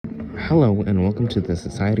Hello and welcome to the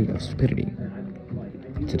Society of Stupidity.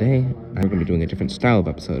 Today, I'm going to be doing a different style of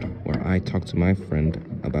episode where I talk to my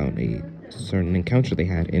friend about a certain encounter they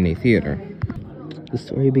had in a theater. The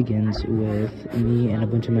story begins with me and a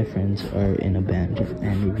bunch of my friends are in a band,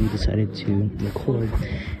 and we decided to record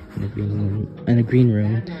in a green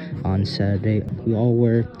room on Saturday. We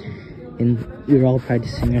were all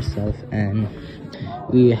practicing our stuff, and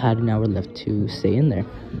we had an hour left to stay in there.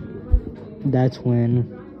 That's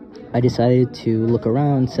when I decided to look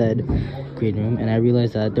around, said green room, and I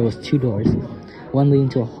realized that there was two doors, one leading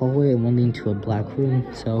to a hallway and one leading to a black room.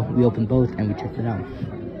 So we opened both and we checked it out.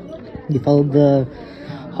 We followed the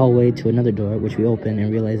hallway to another door, which we opened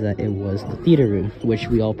and realized that it was the theater room, which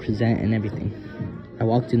we all present and everything. I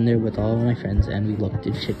walked in there with all of my friends and we looked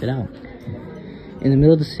and checked it out. In the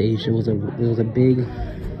middle of the stage, there was a big,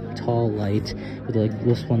 tall light with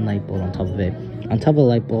this one light bulb on top of it. On top of the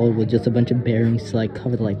light bulb was just a bunch of bearings to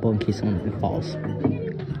cover the light bulb in case someone falls.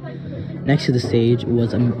 Next to the stage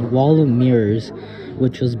was a wall of mirrors,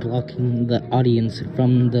 which was blocking the audience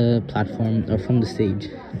from the platform or from the stage.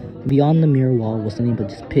 Beyond the mirror wall was nothing but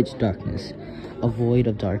just pitch darkness, a void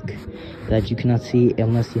of dark that you cannot see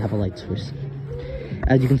unless you have a light source.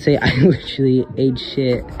 As you can see, I literally ate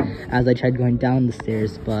shit as I tried going down the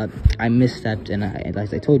stairs, but I misstepped and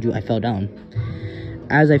as I told you, I fell down.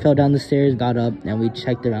 As I fell down the stairs, got up, and we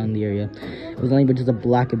checked around the area. It was nothing but just a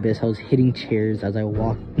black abyss. I was hitting chairs as I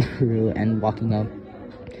walked through and walking up.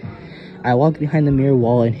 I walked behind the mirror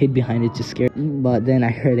wall and hid behind it to scare me, but then I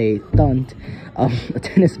heard a thud of a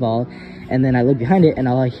tennis ball, and then I looked behind it, and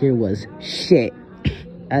all I hear was, shit.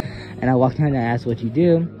 And I walked behind and I asked, what you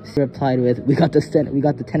do? She replied with, we got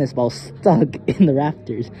the tennis ball stuck in the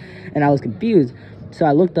rafters. And I was confused. So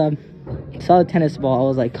I looked up, saw the tennis ball. I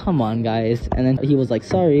was like, come on, guys. And then he was like,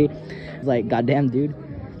 sorry. I was like, goddamn, dude.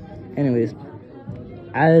 Anyways,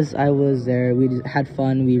 as I was there, we just had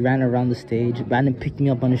fun. We ran around the stage. Brandon picked me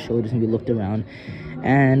up on his shoulders and we looked around.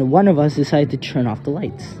 And one of us decided to turn off the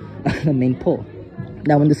lights, the main pole.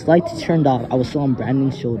 Now, when this light turned off, I was still on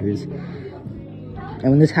Brandon's shoulders. And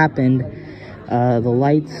when this happened, the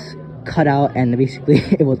lights cut out and basically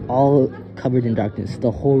it was all covered in darkness. The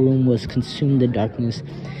whole room was consumed in darkness.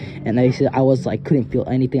 And I was like, couldn't feel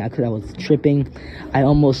anything. I was tripping. I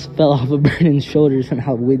almost fell off of Brandon's shoulders from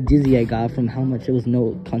how dizzy I got from how much there was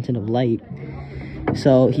no content of light.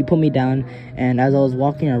 So he put me down, and as I was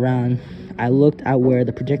walking around, I looked at where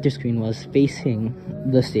the projector screen was facing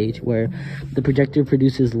the stage, where the projector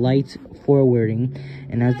produces light forwarding.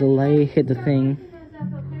 And as the light hit the thing,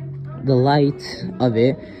 the light of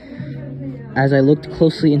it, as I looked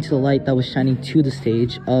closely into the light that was shining to the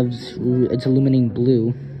stage of its illuminating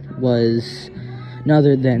blue, was none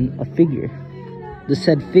other than a figure. The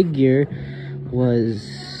said figure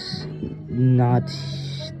was not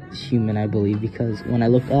human, I believe, because when I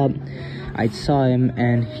looked up, I saw him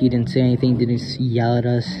and he didn't say anything, didn't yell at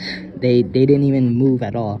us. They didn't even move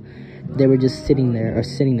at all. They were just sitting there.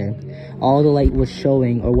 All the light was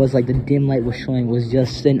showing, or was like the dim light was showing, was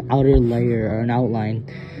just an outer layer or an outline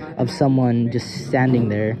of someone just standing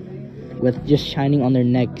there with just shining on their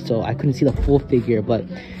neck. So I couldn't see the full figure, but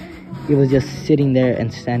it was just sitting there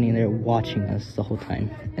and standing there watching us the whole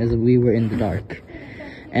time as we were in the dark.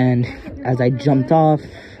 And as I jumped off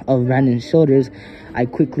of Brandon's shoulders, I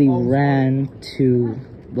quickly ran to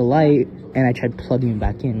the light and I tried plugging it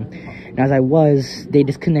back in. And as they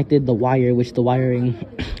disconnected the wire, which the wiring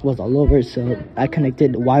was all over, so I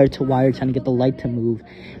connected wire to wire trying to get the light to move.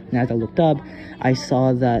 And as I looked up, I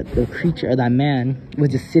saw that the creature, that man, was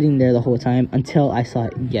just sitting there the whole time until I saw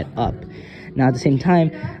it get up. Now at the same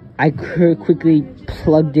time, I quickly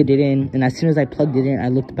plugged it in, and as soon as I plugged it in, I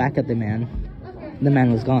looked back at the man. The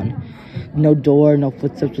man was gone. No door, no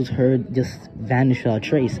footsteps was heard, just vanished without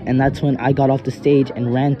trace. And that's when I got off the stage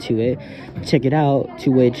and ran to it, check it out,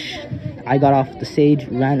 to which I got off the stage,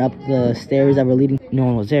 ran up the stairs that were leading, no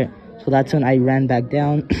one was there. So that's when I ran back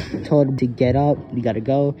down, told them to get up, we gotta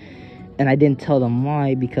go. And I didn't tell them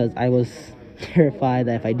why, because I was terrified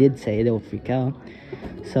that if I did say it, they would freak out.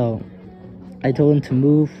 So I told them to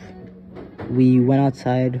move. We went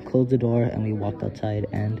outside, closed the door, and we walked outside.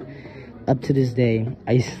 And up to this day,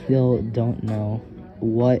 I still don't know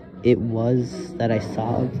what it was that I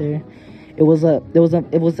saw up there. It was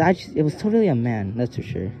totally a man, that's for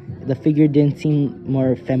sure. The figure didn't seem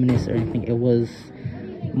more feminist or anything. It was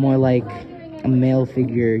more like a male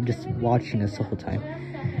figure just watching us the whole time.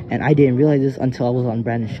 And I didn't realize this until I was on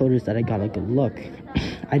Brandon's shoulders that I got a good look.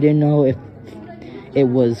 I didn't know if it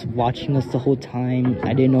was watching us the whole time.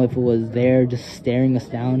 I didn't know if it was there just staring us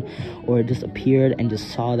down, or it just appeared and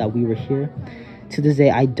just saw that we were here. To this day,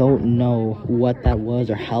 I don't know what that was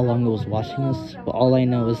or how long I was watching this, but all I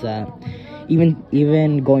know is that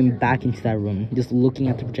even going back into that room, just looking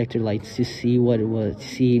at the projector lights to see what it was, to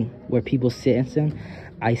see where people sit and stuff,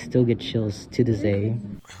 I still get chills to this day.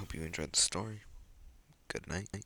 I hope you enjoyed the story. Good night.